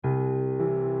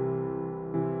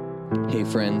Hey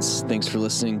friends, thanks for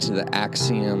listening to the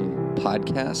Axiom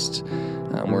podcast.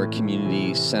 We're a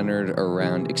community centered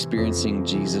around experiencing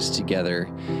Jesus together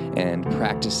and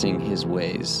practicing his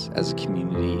ways as a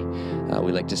community.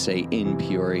 We like to say in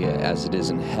Peoria as it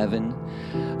is in heaven.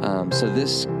 So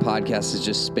this podcast is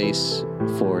just space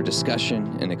for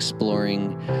discussion and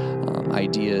exploring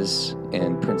ideas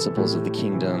and principles of the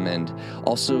kingdom, and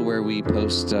also where we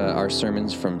post our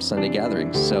sermons from Sunday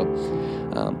gatherings. So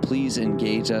please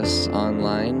engage us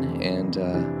online, and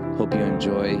hope you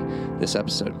enjoy this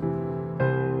episode.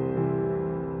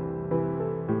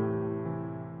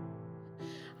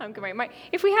 Good morning.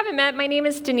 If we haven't met, my name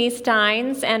is Denise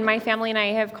Dines, and my family and I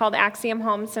have called Axiom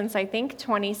home since, I think,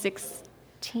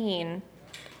 2016,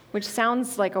 which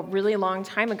sounds like a really long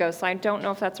time ago, so I don't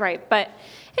know if that's right. But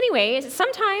anyway,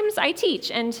 sometimes I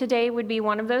teach, and today would be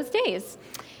one of those days.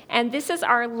 And this is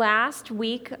our last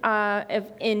week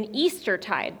in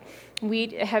Eastertide. We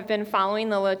have been following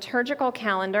the liturgical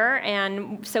calendar,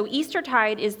 and so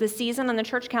Eastertide is the season on the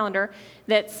church calendar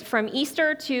that's from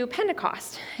Easter to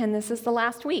Pentecost, and this is the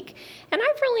last week. And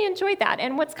I've really enjoyed that.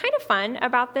 And what's kind of fun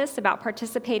about this, about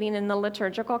participating in the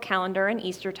liturgical calendar and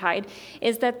Eastertide,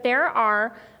 is that there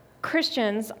are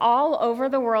Christians all over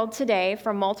the world today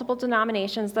from multiple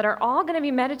denominations that are all going to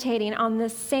be meditating on the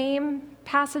same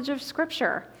passage of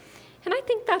Scripture. And I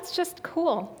think that's just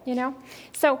cool, you know?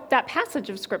 So that passage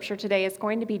of Scripture today is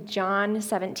going to be John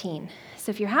 17.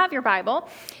 So if you have your Bible,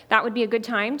 that would be a good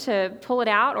time to pull it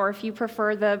out, or if you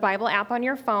prefer the Bible app on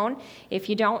your phone. If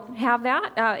you don't have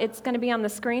that, it's going to be on the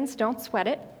screen, so don't sweat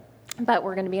it. But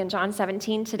we're going to be in John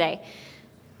 17 today.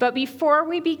 But before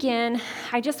we begin,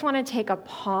 I just want to take a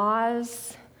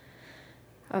pause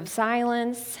of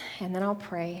silence, and then I'll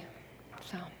pray.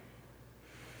 So.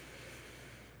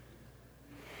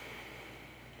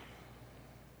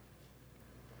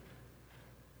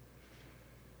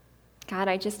 God,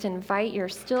 I just invite your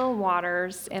still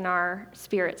waters in our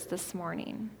spirits this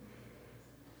morning.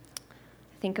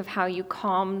 Think of how you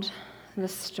calmed the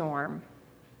storm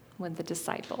with the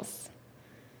disciples.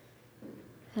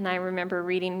 And I remember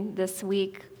reading this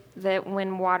week that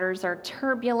when waters are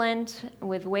turbulent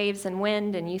with waves and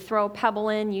wind, and you throw a pebble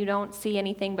in, you don't see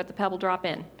anything but the pebble drop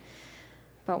in.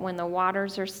 But when the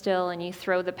waters are still and you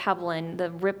throw the pebble in, the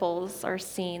ripples are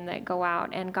seen that go out.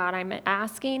 And God, I'm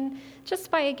asking, just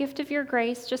by a gift of your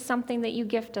grace, just something that you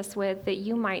gift us with, that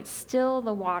you might still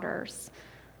the waters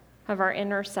of our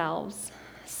inner selves,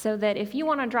 so that if you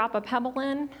want to drop a pebble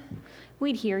in,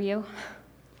 we'd hear you.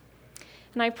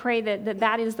 And I pray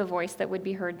that is the voice that would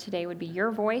be heard today, would be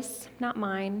your voice, not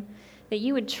mine, that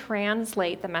you would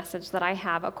translate the message that I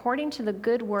have according to the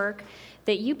good work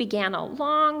that you began a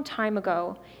long time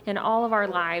ago in all of our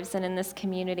lives and in this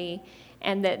community,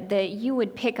 and that you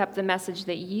would pick up the message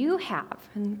that you have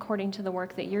according to the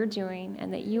work that you're doing,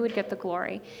 and that you would get the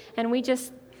glory. And we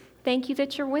just thank you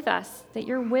that you're with us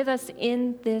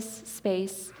in this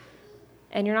space,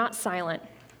 and you're not silent,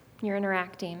 you're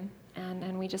interacting,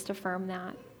 and we just affirm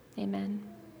that. Amen.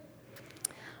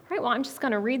 All right, well, I'm just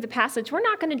going to read the passage. We're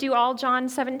not going to do all John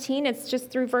 17. It's just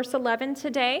through verse 11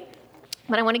 today.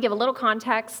 But I want to give a little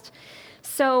context.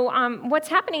 So what's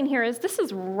happening here is this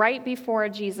is right before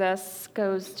Jesus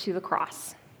goes to the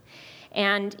cross.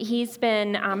 And he's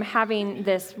been having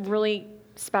this really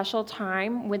special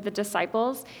time with the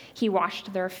disciples. He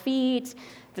washed their feet.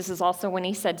 This is also when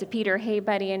he said to Peter, hey,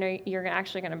 buddy, I know you're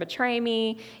actually going to betray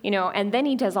me, and then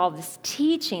he does all this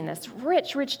teaching, this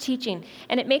rich, rich teaching.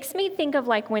 And it makes me think of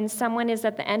like when someone is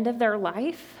at the end of their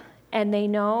life and they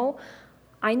know,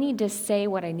 I need to say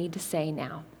what I need to say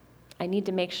now. I need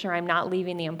to make sure I'm not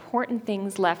leaving the important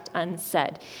things left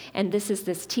unsaid. And this is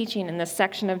this teaching in this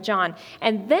section of John.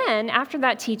 And then after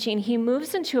that teaching, he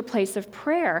moves into a place of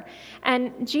prayer.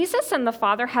 And Jesus and the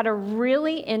Father had a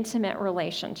really intimate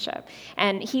relationship.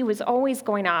 And he was always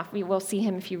going off. We will see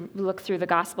him if you look through the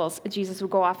Gospels. Jesus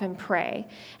would go off and pray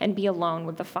and be alone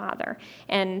with the Father.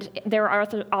 And there are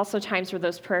also times where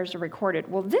those prayers are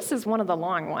recorded. Well, this is one of the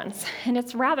long ones. And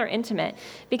it's rather intimate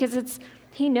because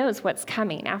he knows what's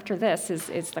coming. After this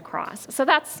is the cross. So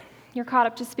you're caught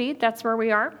up to speed. That's where we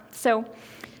are. So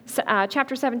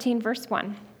chapter 17, verse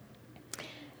 1.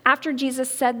 After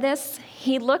Jesus said this,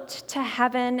 he looked to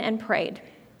heaven and prayed,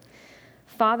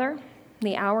 Father,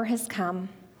 the hour has come.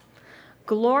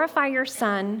 Glorify your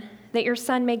Son, that your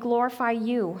Son may glorify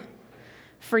you.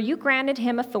 For you granted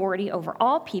him authority over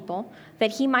all people,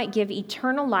 that he might give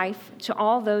eternal life to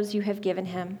all those you have given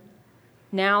him.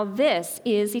 Now this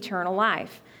is eternal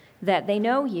life, that they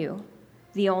know you,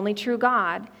 the only true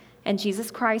God, and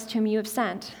Jesus Christ whom you have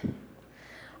sent.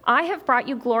 I have brought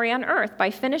you glory on earth by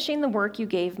finishing the work you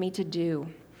gave me to do.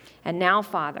 And now,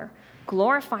 Father,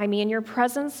 Glorify me in your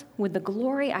presence with the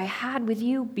glory I had with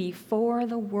you before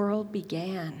the world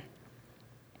began.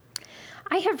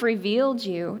 I have revealed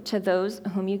you to those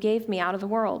whom you gave me out of the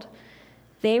world.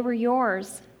 They were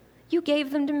yours. You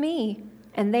gave them to me,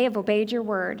 and they have obeyed your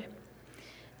word.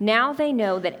 Now they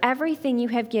know that everything you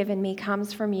have given me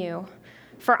comes from you,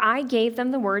 for I gave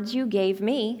them the words you gave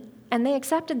me, and they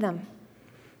accepted them.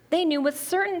 They knew with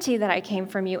certainty that I came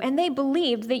from you, and they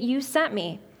believed that you sent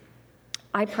me.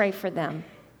 I pray for them.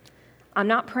 I'm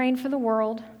not praying for the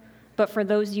world, but for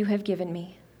those you have given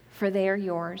me, for they are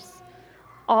yours.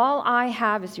 All I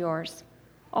have is yours.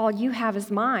 All you have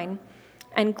is mine,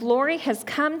 and glory has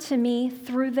come to me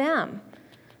through them.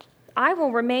 I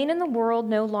will remain in the world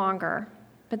no longer,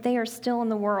 but they are still in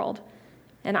the world,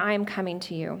 and I am coming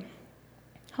to you.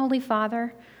 Holy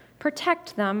Father,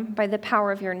 protect them by the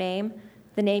power of your name,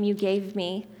 the name you gave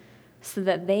me, so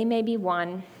that they may be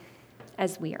one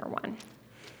as we are one.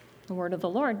 The word of the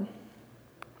Lord.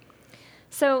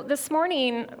 So this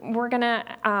morning, we're going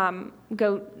to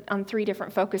go on 3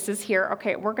 different focuses here.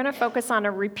 Okay, we're going to focus on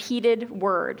a repeated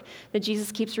word that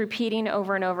Jesus keeps repeating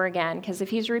over and over again, because if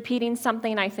he's repeating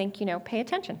something, I think, pay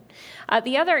attention.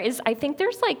 The other is, I think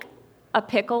there's like a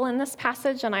pickle in this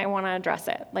passage, and I want to address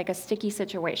it, like a sticky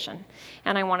situation,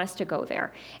 and I want us to go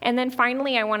there. And then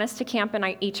finally, I want us to camp in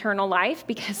eternal life,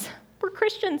 because we're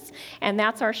Christians, and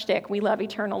that's our shtick. We love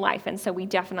eternal life, and so we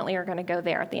definitely are going to go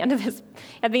there at the end of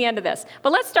this.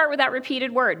 But let's start with that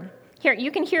repeated word. Here,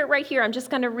 you can hear it right here. I'm just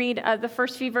going to read the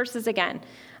first few verses again.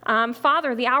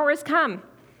 Father, the hour has come.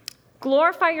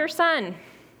 Glorify your Son,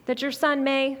 that your Son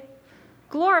may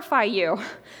glorify you.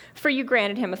 For you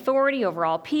granted him authority over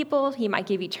all people. He might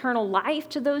give eternal life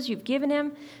to those you've given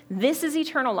him. This is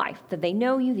eternal life, that they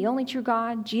know you, the only true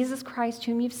God, Jesus Christ,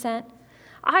 whom you've sent.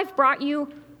 I've brought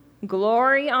you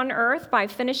glory on earth by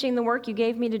finishing the work you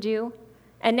gave me to do.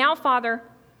 And now, Father,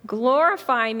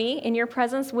 glorify me in your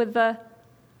presence with the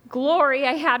glory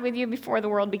I had with you before the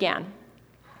world began.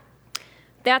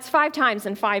 That's 5 times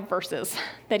in 5 verses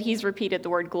that he's repeated the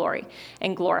word glory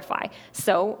and glorify.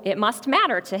 So it must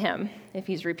matter to him if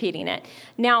he's repeating it.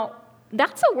 Now,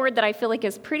 that's a word that I feel like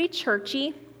is pretty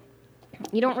churchy.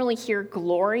 You don't really hear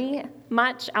glory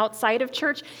much outside of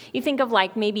church. You think of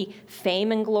like maybe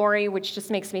fame and glory, which just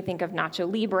makes me think of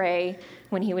Nacho Libre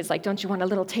when he was like, don't you want a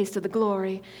little taste of the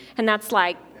glory? And that's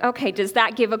like, okay, does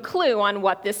that give a clue on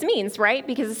what this means, right?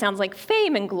 Because it sounds like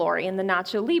fame and glory in the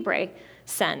Nacho Libre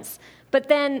sense. But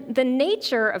then the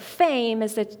nature of fame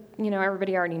is that,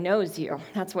 everybody already knows you.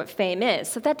 That's what fame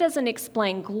is. So that doesn't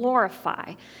explain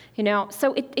glorify,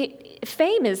 So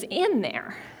fame is in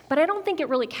there, but I don't think it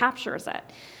really captures it.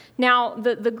 Now,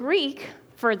 the Greek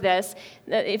for this,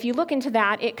 if you look into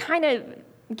that, it kind of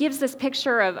gives this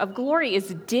picture of glory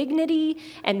is dignity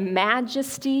and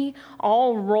majesty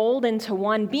all rolled into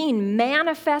one, being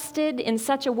manifested in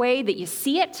such a way that you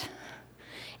see it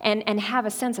and have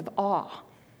a sense of awe.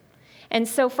 And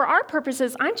so for our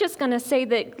purposes, I'm just going to say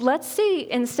that let's say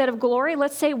instead of glory,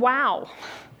 let's say wow.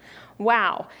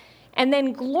 Wow. And then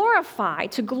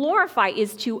to glorify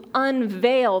is to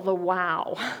unveil the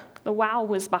wow. The wow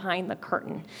was behind the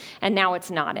curtain, and now it's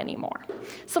not anymore.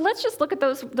 So let's just look at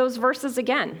those verses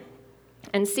again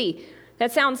and see.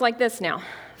 That sounds like this now.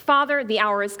 Father, the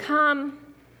hour has come.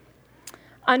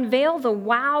 Unveil the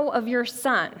wow of your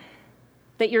Son,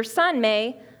 that your Son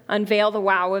may unveil the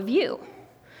wow of you.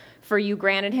 For you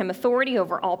granted him authority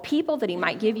over all people, that he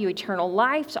might give you eternal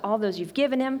life to all those you've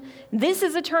given him. This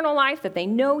is eternal life, that they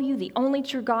know you, the only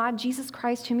true God, Jesus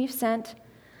Christ, whom you've sent.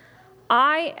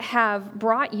 I have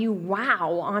brought you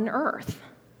wow on earth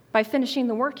by finishing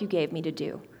the work you gave me to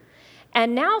do.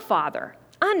 And now, Father,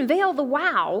 unveil the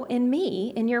wow in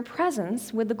me in your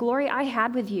presence with the glory I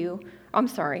had with you.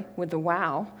 With the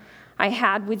wow I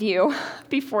had with you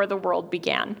before the world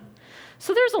began.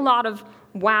 So there's a lot of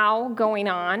wow going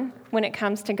on when it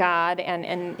comes to God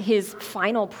and his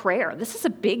final prayer. This is a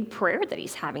big prayer that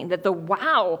he's having, that the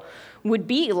wow would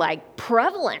be like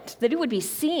prevalent, that it would be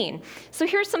seen. So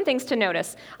here's some things to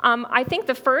notice. I think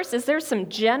the first is there's some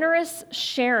generous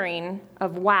sharing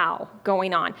of wow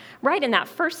going on. Right in that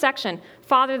first section,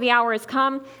 Father, the hour has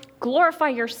come, glorify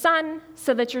your Son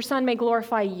so that your Son may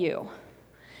glorify you.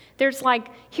 There's like,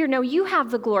 here, no, you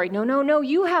have the glory. No,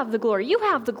 you have the glory. You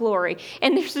have the glory.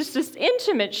 And there's just this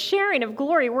intimate sharing of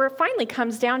glory where it finally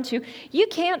comes down to you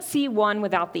can't see one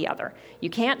without the other. You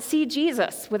can't see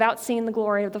Jesus without seeing the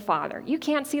glory of the Father. You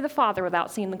can't see the Father without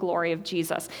seeing the glory of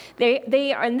Jesus.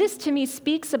 They are, and this to me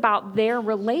speaks about their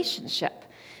relationship.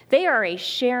 They are a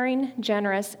sharing,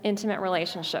 generous, intimate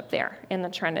relationship there in the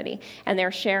Trinity, and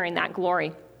they're sharing that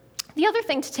glory. The other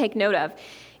thing to take note of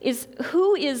is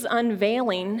who is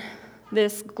unveiling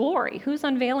this glory? Who's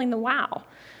unveiling the wow?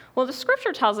 Well, the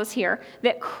scripture tells us here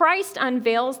that Christ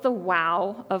unveils the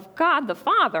wow of God the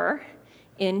Father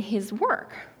in his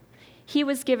work. He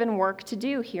was given work to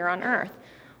do here on earth.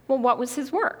 Well, what was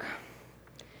his work?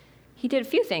 He did a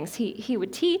few things. He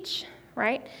would teach,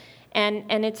 right?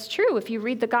 And it's true, if you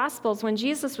read the Gospels, when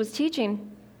Jesus was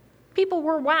teaching, people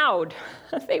were wowed.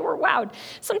 They were wowed.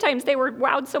 Sometimes they were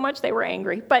wowed so much they were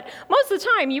angry. But most of the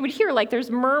time, you would hear like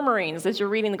there's murmurings as you're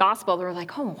reading the Gospel. They're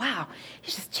like, oh, wow,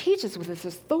 he just teaches with this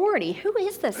authority. Who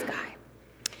is this guy?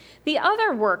 The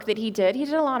other work that he did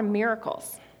a lot of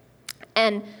miracles.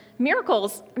 And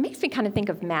miracles, it makes me kind of think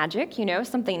of magic,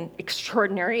 something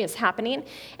extraordinary is happening,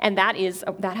 and that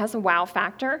has a wow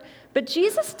factor. But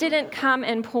Jesus didn't come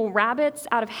and pull rabbits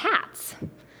out of hats.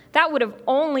 That would have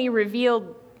only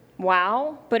revealed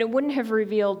wow, but it wouldn't have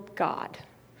revealed God.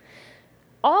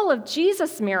 All of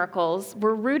Jesus' miracles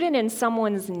were rooted in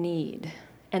someone's need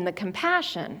and the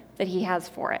compassion that he has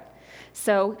for it.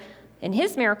 So in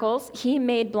his miracles, he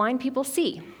made blind people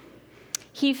see.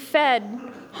 He fed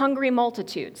hungry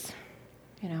multitudes.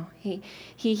 He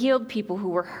healed people who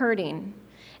were hurting.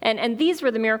 And these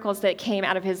were the miracles that came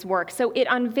out of his work. So it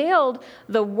unveiled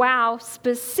the wow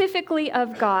specifically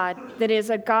of God, that is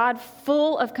a God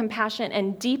full of compassion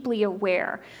and deeply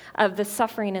aware of the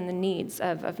suffering and the needs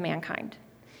of mankind.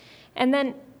 And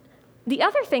then the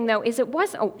other thing, though, is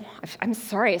I'm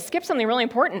sorry, I skipped something really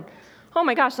important. Oh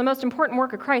my gosh, the most important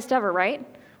work of Christ ever, right?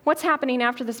 What's happening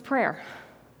after this prayer?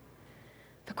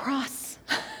 The cross.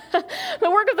 The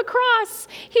work of the cross.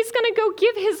 He's going to go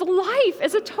give his life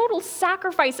as a total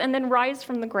sacrifice and then rise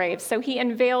from the grave. So he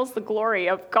unveils the glory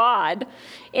of God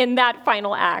in that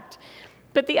final act.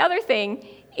 But the other thing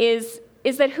is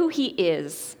that who he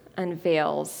is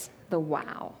unveils the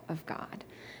wow of God.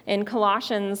 In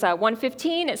Colossians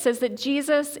 1:15, it says that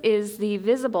Jesus is the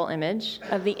visible image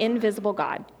of the invisible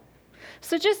God.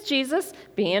 So just Jesus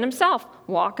being himself,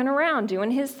 walking around,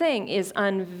 doing his thing, is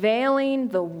unveiling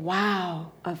the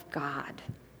wow of God.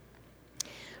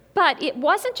 But it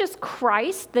wasn't just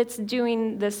Christ that's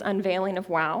doing this unveiling of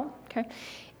wow. Okay?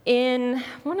 In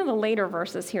one of the later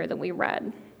verses here that we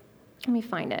read, let me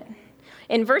find it.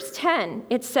 In verse 10,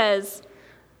 it says,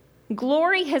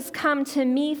 glory has come to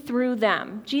me through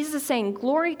them. Jesus is saying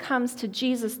glory comes to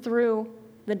Jesus through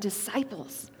the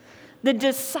disciples. The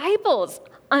disciples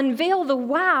unveil the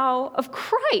wow of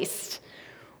Christ,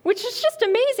 which is just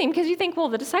amazing because you think, well,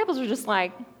 the disciples are just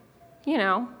like,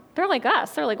 they're like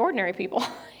us. They're like ordinary people.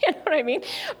 You know what I mean?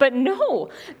 But no,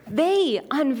 they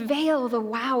unveil the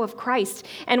wow of Christ.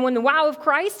 And when the wow of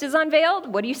Christ is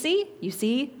unveiled, what do you see? You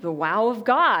see the wow of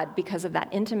God because of that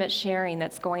intimate sharing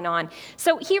that's going on.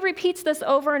 So he repeats this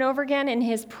over and over again in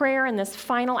his prayer in this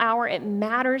final hour. It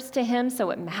matters to him,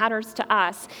 so it matters to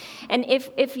us. And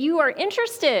if you are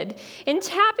interested in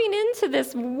tapping into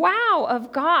this wow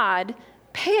of God,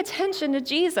 pay attention to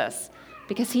Jesus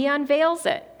because he unveils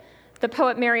it. The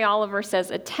poet Mary Oliver says,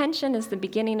 attention is the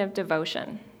beginning of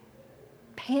devotion.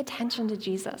 Pay attention to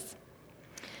Jesus.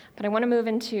 But I want to move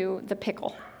into the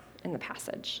pickle in the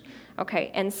passage.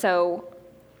 Okay, and so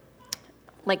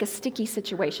like a sticky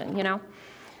situation,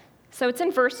 So it's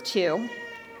in verse 2.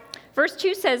 Verse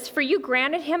 2 says, for you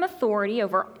granted him authority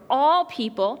over all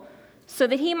people so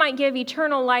that he might give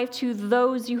eternal life to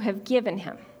those you have given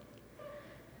him.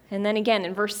 And then again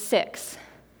in verse 6,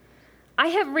 I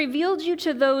have revealed you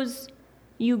to those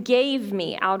you gave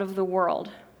me out of the world.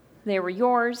 They were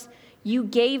yours. You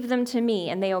gave them to me,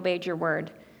 and they obeyed your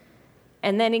word.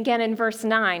 And then again in verse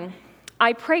 9,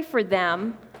 I pray for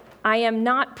them. I am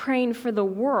not praying for the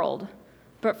world,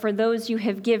 but for those you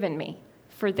have given me,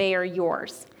 for they are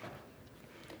yours.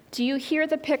 Do you hear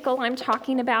the pickle I'm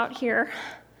talking about here?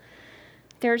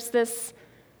 There's this,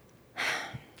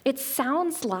 it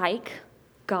sounds like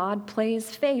God plays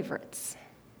favorites.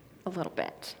 A little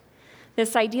bit.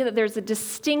 This idea that there's a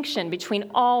distinction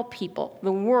between all people,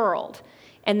 the world,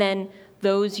 and then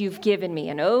those you've given me.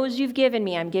 And those you've given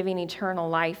me, I'm giving eternal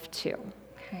life to.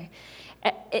 Okay.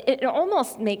 It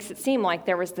almost makes it seem like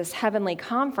there was this heavenly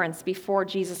conference before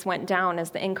Jesus went down as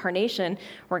the incarnation,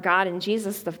 where God and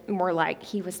Jesus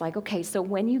he was like, okay, so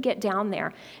when you get down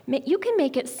there, you can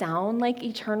make it sound like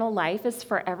eternal life is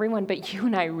for everyone, but you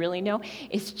and I really know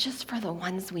it's just for the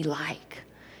ones we like.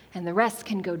 And the rest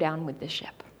can go down with the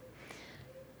ship.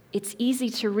 It's easy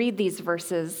to read these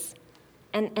verses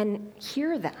and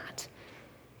hear that.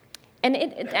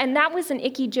 And that was an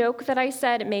icky joke that I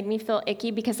said. It made me feel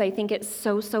icky because I think it's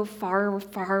so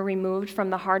far removed from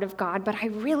the heart of God. But I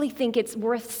really think it's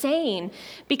worth saying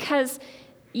because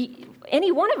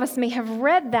any one of us may have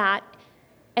read that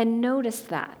and noticed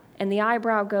that, and the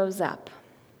eyebrow goes up.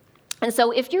 And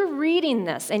so if you're reading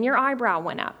this and your eyebrow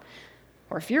went up,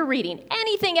 or if you're reading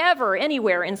anything ever,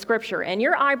 anywhere in Scripture, and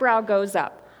your eyebrow goes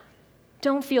up,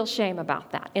 don't feel shame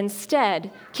about that.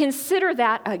 Instead, consider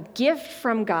that a gift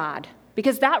from God.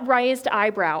 Because that raised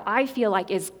eyebrow, I feel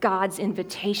like, is God's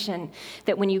invitation.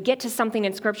 That when you get to something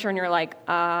in Scripture and you're like,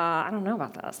 I don't know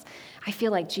about this, I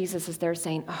feel like Jesus is there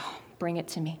saying, oh, bring it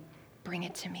to me. Bring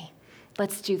it to me.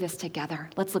 Let's do this together.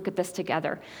 Let's look at this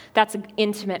together. That's an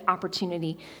intimate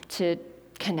opportunity to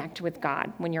connect with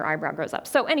God when your eyebrow goes up.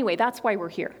 So anyway, that's why we're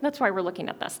here. That's why we're looking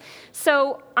at this.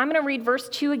 So I'm going to read verse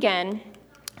 2 again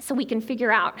so we can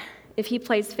figure out if he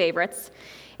plays favorites.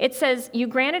 It says, you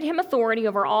granted him authority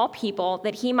over all people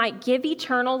that he might give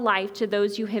eternal life to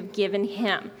those you have given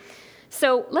him.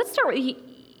 So let's start with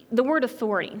the word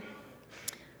authority.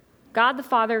 God the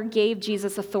Father gave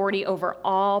Jesus authority over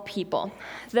all people.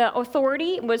 The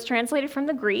authority was translated from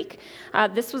the Greek.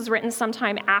 This was written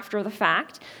sometime after the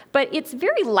fact, but it's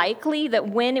very likely that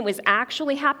when it was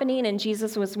actually happening and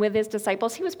Jesus was with his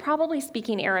disciples, he was probably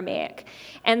speaking Aramaic.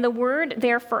 And the word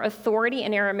there for authority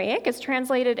in Aramaic is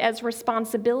translated as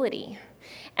responsibility.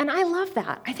 And I love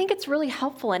that. I think it's really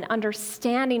helpful in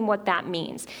understanding what that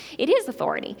means. It is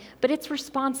authority, but it's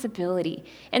responsibility.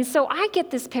 And so I get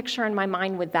this picture in my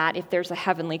mind with that if there's a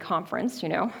heavenly conference,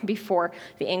 before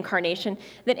the incarnation,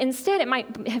 that instead it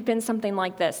might have been something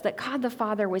like this, that God the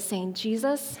Father was saying,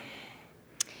 Jesus,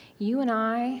 you and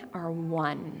I are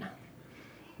one.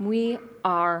 We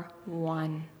are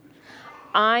one.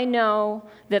 I know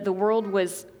that the world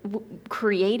was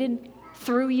created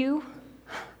through you,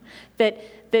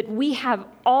 that we have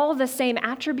all the same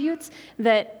attributes,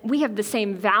 that we have the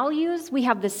same values, we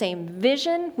have the same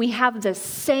vision, we have the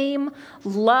same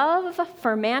love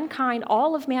for mankind,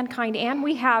 all of mankind, and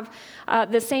we have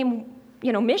the same,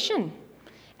 mission.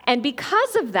 And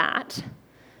because of that,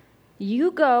 you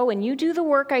go and you do the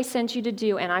work I sent you to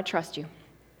do, and I trust you.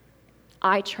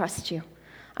 I trust you.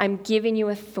 I'm giving you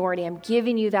authority. I'm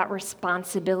giving you that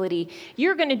responsibility.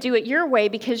 You're going to do it your way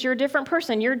because you're a different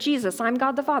person. You're Jesus. I'm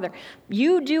God the Father.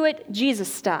 You do it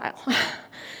Jesus style.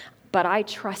 But I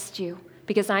trust you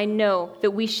because I know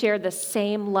that we share the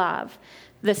same love,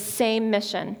 the same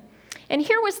mission. And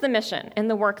here was the mission and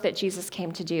the work that Jesus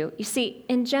came to do. You see,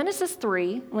 in Genesis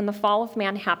 3, when the fall of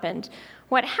man happened,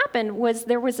 what happened was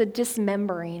there was a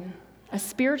dismembering, a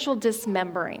spiritual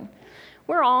dismembering.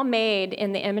 We're all made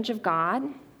in the image of God,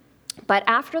 but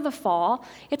after the fall,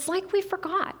 it's like we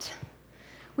forgot.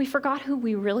 We forgot who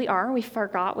we really are. We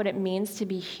forgot what it means to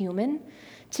be human.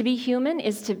 To be human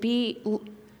is to be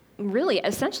really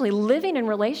essentially living in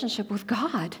relationship with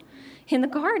God in the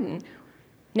garden,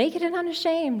 naked and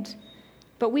unashamed.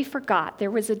 But we forgot.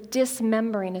 There was a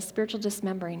dismembering, a spiritual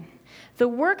dismembering. The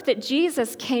work that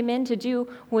Jesus came in to do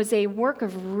was a work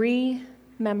of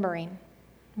remembering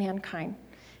mankind.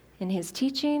 In his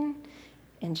teaching,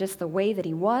 in just the way that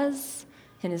he was,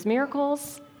 in his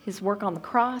miracles, his work on the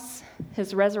cross,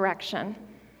 his resurrection,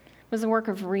 was a work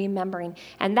of remembering.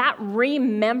 And that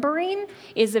remembering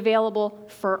is available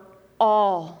for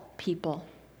all people.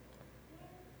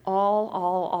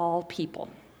 All people.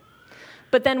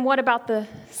 But then what about the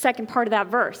second part of that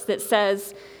verse that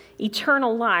says,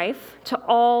 eternal life to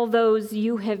all those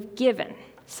you have given?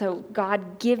 So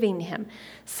God giving him.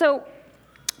 So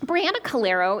Brianna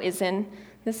Calero is in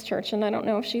this church, and I don't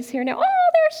know if she's here now. Oh,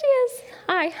 there she is.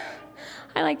 Hi.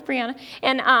 I like Brianna.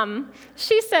 And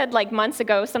she said, months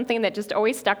ago, something that just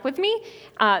always stuck with me,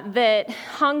 that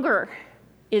hunger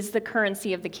is the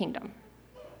currency of the kingdom.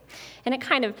 And it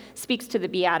kind of speaks to the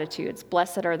Beatitudes.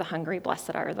 Blessed are the hungry,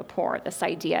 blessed are the poor, this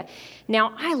idea.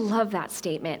 Now, I love that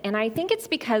statement, and I think it's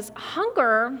because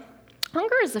hunger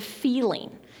is a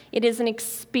feeling. It is an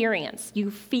experience.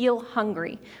 You feel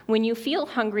hungry. When you feel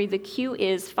hungry, the cue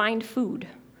is find food.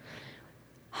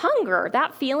 Hunger,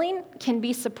 that feeling, can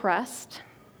be suppressed.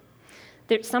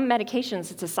 There's some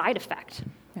medications, it's a side effect.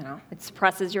 It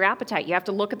suppresses your appetite. You have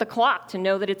to look at the clock to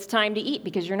know that it's time to eat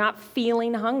because you're not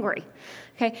feeling hungry.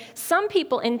 Okay? Some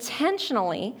people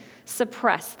intentionally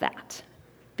suppress that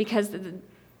because,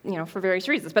 for various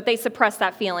reasons, but they suppress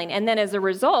that feeling. And then as a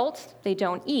result, they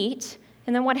don't eat.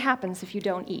 And then what happens if you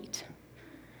don't eat?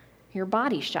 Your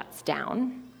body shuts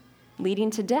down,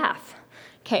 leading to death.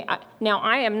 Okay, now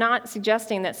I am not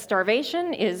suggesting that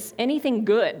starvation is anything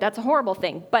good. That's a horrible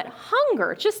thing. But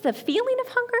hunger, just the feeling of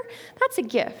hunger, that's a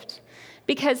gift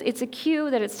because it's a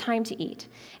cue that it's time to eat.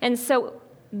 And so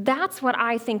that's what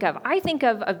I think of. I think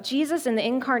of Jesus in the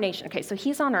incarnation. Okay, so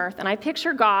he's on earth, and I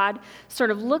picture God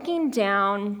sort of looking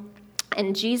down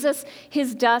And Jesus,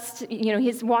 his dust,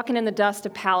 he's walking in the dust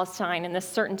of Palestine in this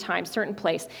certain time, certain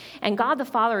place. And God the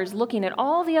Father is looking at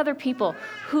all the other people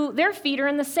who their feet are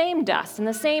in the same dust, in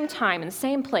the same time, in the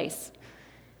same place.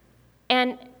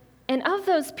 And of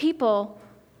those people,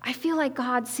 I feel like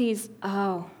God sees,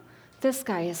 oh, this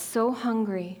guy is so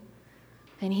hungry,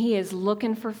 and he is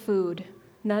looking for food.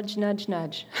 Nudge, nudge,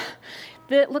 nudge.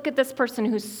 Look at this person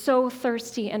who's so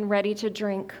thirsty and ready to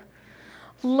drink.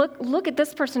 Look at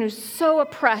this person who's so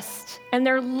oppressed and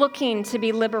they're looking to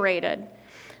be liberated.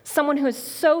 Someone who is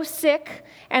so sick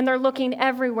and they're looking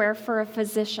everywhere for a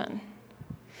physician.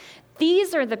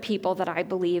 These are the people that I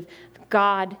believe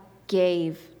God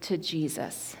gave to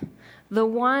Jesus. The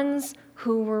ones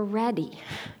who were ready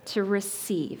to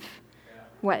receive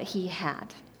what he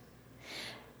had.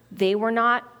 They were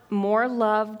not more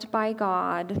loved by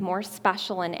God, more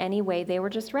special in any way. They were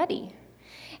just ready.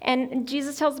 And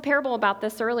Jesus tells a parable about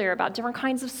this earlier, about different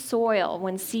kinds of soil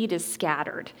when seed is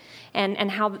scattered, and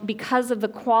how because of the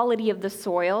quality of the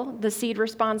soil, the seed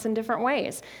responds in different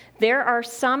ways. There are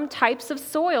some types of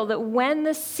soil that when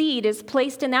the seed is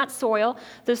placed in that soil,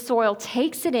 the soil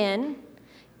takes it in,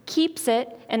 keeps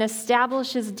it, and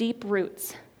establishes deep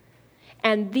roots.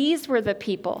 And these were the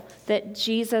people that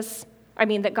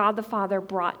that God the Father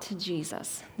brought to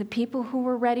Jesus, the people who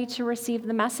were ready to receive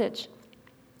the message.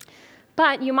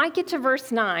 But you might get to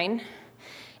verse 9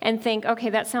 and think,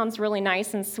 okay, that sounds really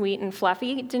nice and sweet and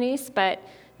fluffy, Denise, but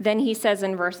then he says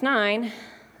in verse 9,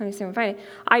 let me see if I can find it,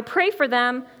 I pray for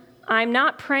them, I'm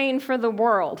not praying for the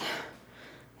world,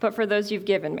 but for those you've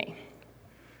given me.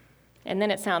 And then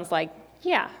it sounds like,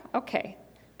 yeah, okay.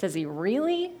 Does he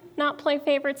really not play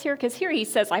favorites here? Because here he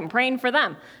says, I'm praying for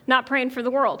them, not praying for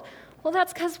the world. Well,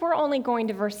 that's because we're only going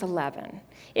to verse 11.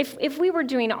 If we were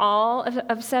doing all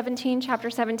of 17, chapter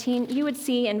 17, you would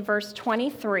see in verse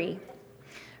 23.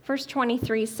 Verse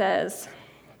 23 says,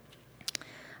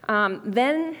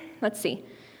 then, let's see,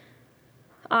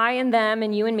 I and them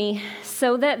and you and me,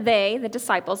 so that they, the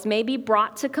disciples, may be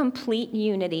brought to complete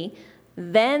unity.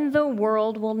 Then the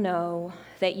world will know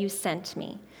that you sent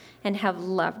me and have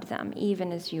loved them,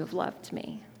 even as you have loved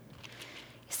me.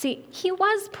 See, he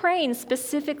was praying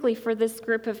specifically for this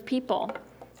group of people.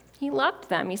 He loved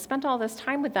them. He spent all this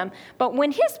time with them. But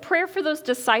when his prayer for those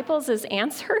disciples is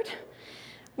answered,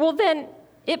 well, then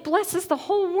it blesses the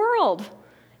whole world.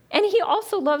 And he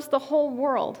also loves the whole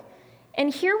world.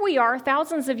 And here we are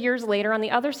thousands of years later on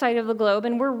the other side of the globe,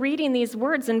 and we're reading these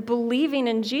words and believing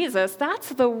in Jesus. That's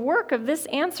the work of this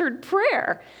answered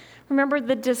prayer. Remember,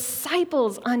 the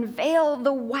disciples unveil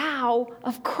the wow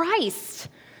of Christ.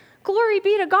 Glory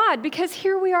be to God, because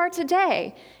here we are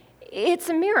today. It's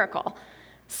a miracle.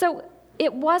 So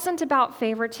it wasn't about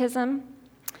favoritism.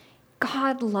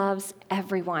 God loves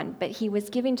everyone, but he was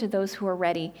giving to those who are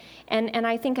ready. And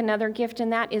I think another gift in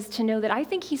that is to know that I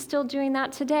think he's still doing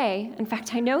that today. In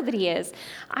fact, I know that he is.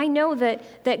 I know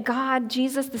that God,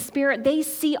 Jesus, the Spirit, they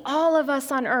see all of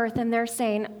us on earth and they're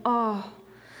saying, oh,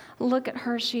 look at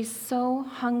her. She's so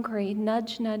hungry.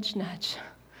 Nudge, nudge, nudge.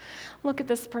 Look at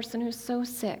this person who's so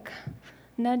sick.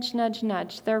 Nudge, nudge,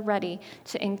 nudge. They're ready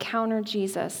to encounter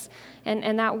Jesus.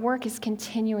 And that work is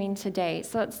continuing today.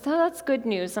 So that's good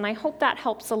news, and I hope that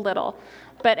helps a little.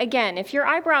 But again, if your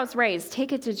eyebrows raised,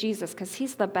 take it to Jesus, because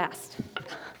he's the best.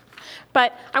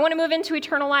 But I want to move into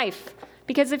eternal life,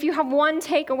 because if you have one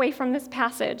takeaway from this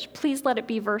passage, please let it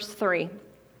be verse 3.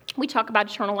 We talk about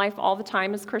eternal life all the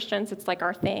time as Christians. It's like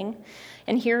our thing.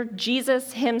 And here,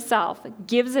 Jesus himself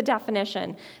gives a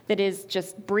definition that is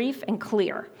just brief and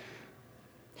clear.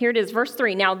 Here it is, verse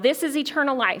 3. Now this is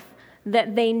eternal life,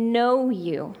 that they know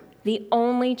you, the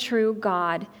only true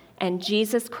God, and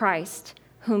Jesus Christ,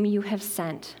 whom you have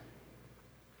sent.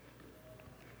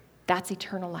 That's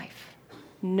eternal life,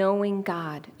 knowing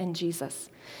God and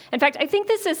Jesus. In fact, I think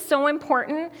this is so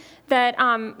important that,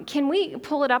 can we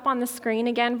pull it up on the screen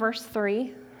again, verse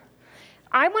 3?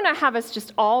 I want to have us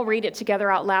just all read it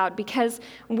together out loud, because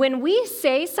when we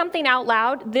say something out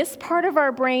loud, this part of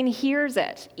our brain hears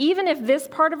it, even if this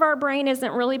part of our brain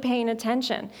isn't really paying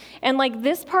attention. And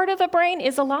this part of the brain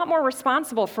is a lot more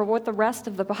responsible for what the rest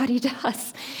of the body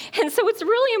does. And so it's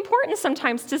really important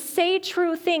sometimes to say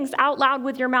true things out loud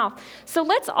with your mouth. So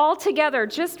let's all together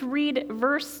just read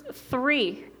verse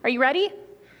 3. Are you ready?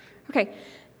 Okay.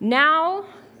 Now,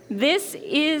 this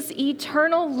is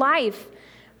eternal life,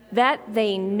 that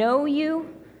they know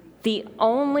you, the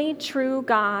only true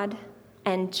God,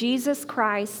 and Jesus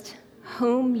Christ,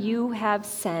 whom you have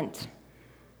sent.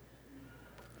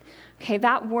 Okay,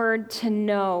 that word to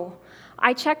know.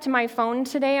 I checked my phone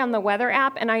today on the weather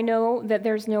app, and I know that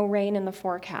there's no rain in the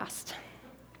forecast.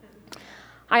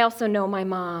 I also know my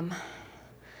mom.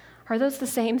 Are those the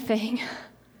same thing?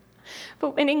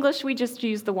 But in English, we just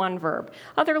use the one verb.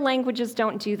 Other languages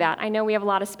don't do that. I know we have a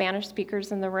lot of Spanish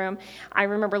speakers in the room. I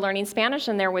remember learning Spanish,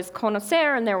 and there was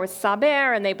conocer and there was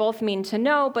saber, and they both mean to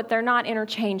know, but they're not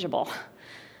interchangeable.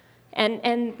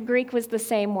 And Greek was the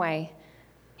same way.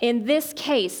 In this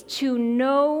case, to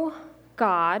know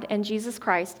God and Jesus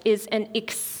Christ is an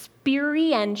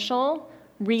experiential,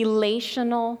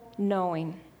 relational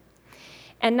knowing.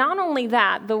 And not only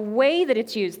that, the way that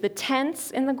it's used, the tense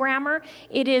in the grammar,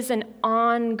 it is an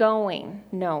ongoing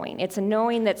knowing. It's a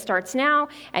knowing that starts now,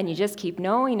 and you just keep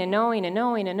knowing and knowing and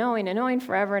knowing and knowing and knowing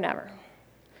forever and ever.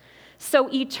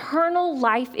 So eternal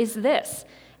life is this,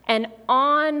 an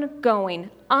ongoing,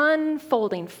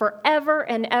 unfolding, forever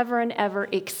and ever and ever,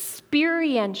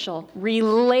 experiential,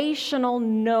 relational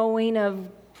knowing of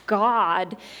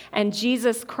God and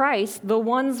Jesus Christ, the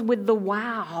ones with the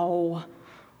wow.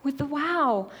 With the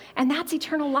wow. And that's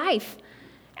eternal life.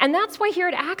 And that's why here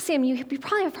at Axiom, you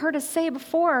probably have heard us say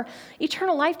before,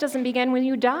 eternal life doesn't begin when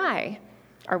you die.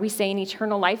 Are we saying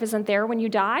eternal life isn't there when you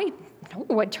die?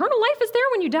 No, eternal life is there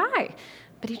when you die.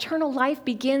 But eternal life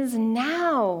begins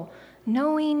now,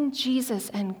 knowing Jesus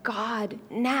and God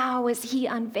now as he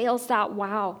unveils that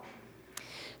wow.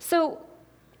 So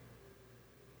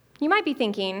you might be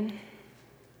thinking,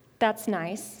 that's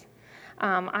nice.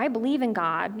 I believe in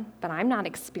God, but I'm not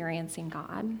experiencing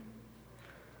God.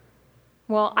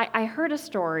 Well, I heard a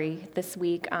story this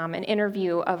week, an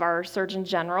interview of our Surgeon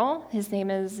General. His name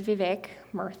is Vivek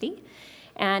Murthy,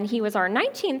 and he was our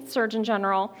 19th Surgeon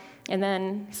General, and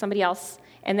then somebody else,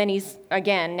 and then he's,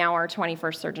 again, now our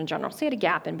 21st Surgeon General. So he had a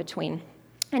gap in between.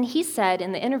 And he said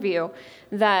in the interview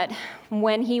that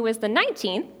when he was the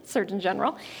 19th Surgeon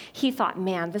General, he thought,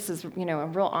 man, this is, a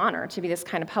real honor to be this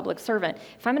kind of public servant.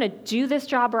 If I'm going to do this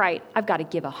job right, I've got to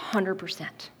give 100%.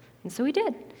 And so he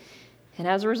did. And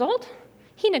as a result,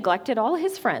 he neglected all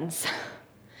his friends.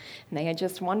 And they had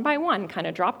just one by one kind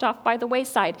of dropped off by the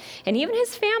wayside. And even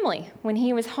his family, when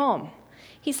he was home,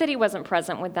 he said he wasn't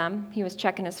present with them. He was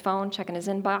checking his phone, checking his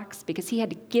inbox, because he had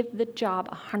to give the job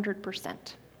 100%.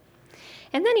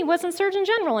 And then he wasn't Surgeon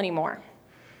General anymore.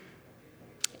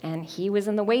 And he was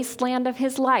in the wasteland of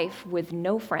his life with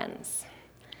no friends,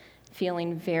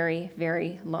 feeling very,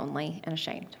 very lonely and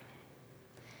ashamed.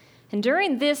 And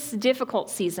during this difficult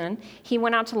season, he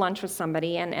went out to lunch with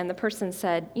somebody, and the person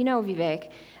said, Vivek,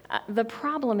 the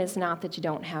problem is not that you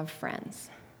don't have friends.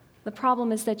 The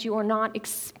problem is that you are not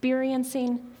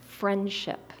experiencing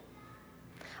friendship.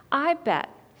 I bet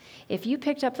if you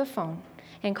picked up the phone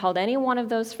and called any one of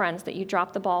those friends that you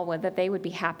dropped the ball with, that they would be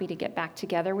happy to get back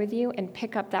together with you and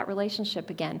pick up that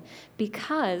relationship again,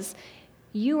 because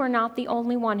you are not the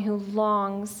only one who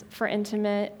longs for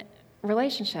intimate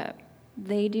relationship.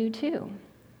 They do too.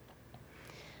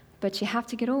 But you have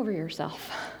to get over yourself.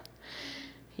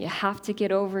 You have to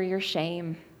get over your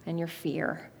shame and your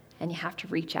fear, and you have to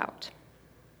reach out.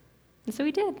 And so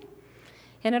he did.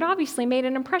 And it obviously made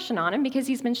an impression on him, because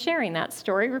he's been sharing that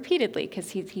story repeatedly,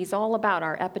 because he's all about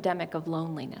our epidemic of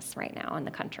loneliness right now in the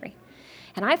country.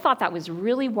 And I thought that was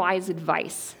really wise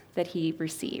advice that he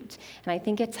received. And I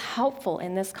think it's helpful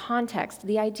in this context,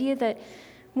 the idea that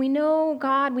we know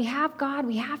God, we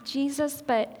have Jesus,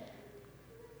 but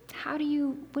what do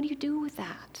you do with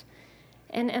that?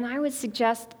 And I would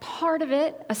suggest part of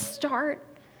it, a start,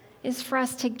 is for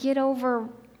us to get over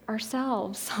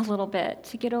ourselves a little bit,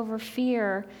 to get over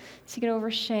fear, to get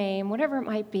over shame, whatever it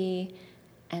might be,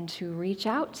 and to reach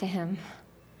out to him.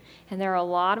 And there are a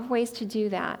lot of ways to do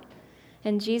that.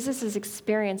 And Jesus is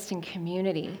experienced in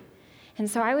community. And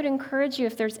so I would encourage you,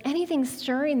 if there's anything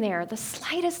stirring there, the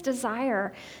slightest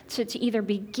desire to either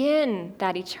begin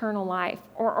that eternal life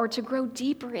or to grow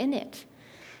deeper in it,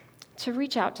 to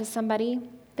reach out to somebody.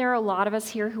 There are a lot of us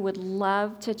here who would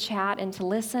love to chat and to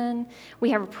listen. We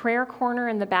have a prayer corner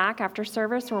in the back after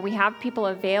service where we have people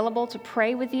available to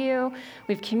pray with you.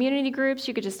 We have community groups.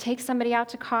 You could just take somebody out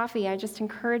to coffee. I just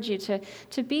encourage you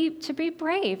to be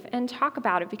brave and talk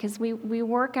about it, because we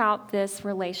work out this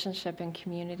relationship in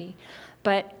community.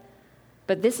 But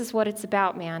this is what it's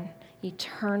about, man.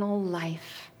 Eternal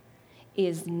life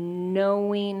is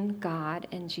knowing God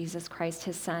and Jesus Christ,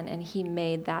 his son, and he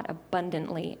made that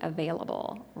abundantly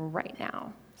available right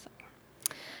now. So,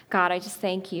 God, I just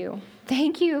thank you.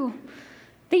 Thank you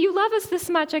that you love us this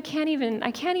much. I can't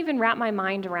even wrap my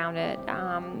mind around it.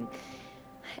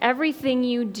 Everything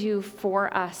you do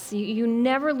for us, you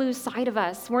never lose sight of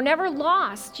us. We're never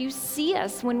lost. You see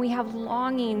us when we have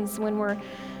longings, when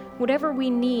whatever we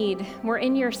need, we're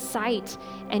in your sight,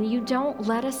 and you don't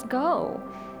let us go.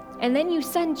 And then you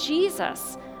send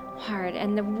Jesus Lord,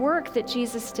 and the work that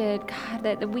Jesus did, God,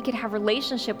 that we could have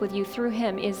relationship with you through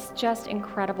him is just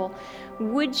incredible.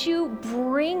 Would you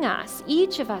bring us,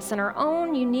 each of us in our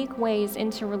own unique ways,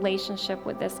 into relationship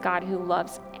with this God who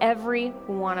loves every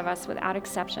one of us without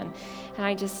exception? And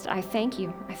I thank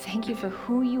you. I thank you for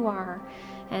who you are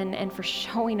and for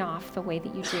showing off the way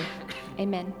that you do.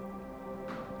 Amen.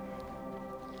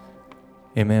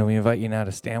 Amen. We invite you now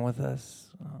to stand with us.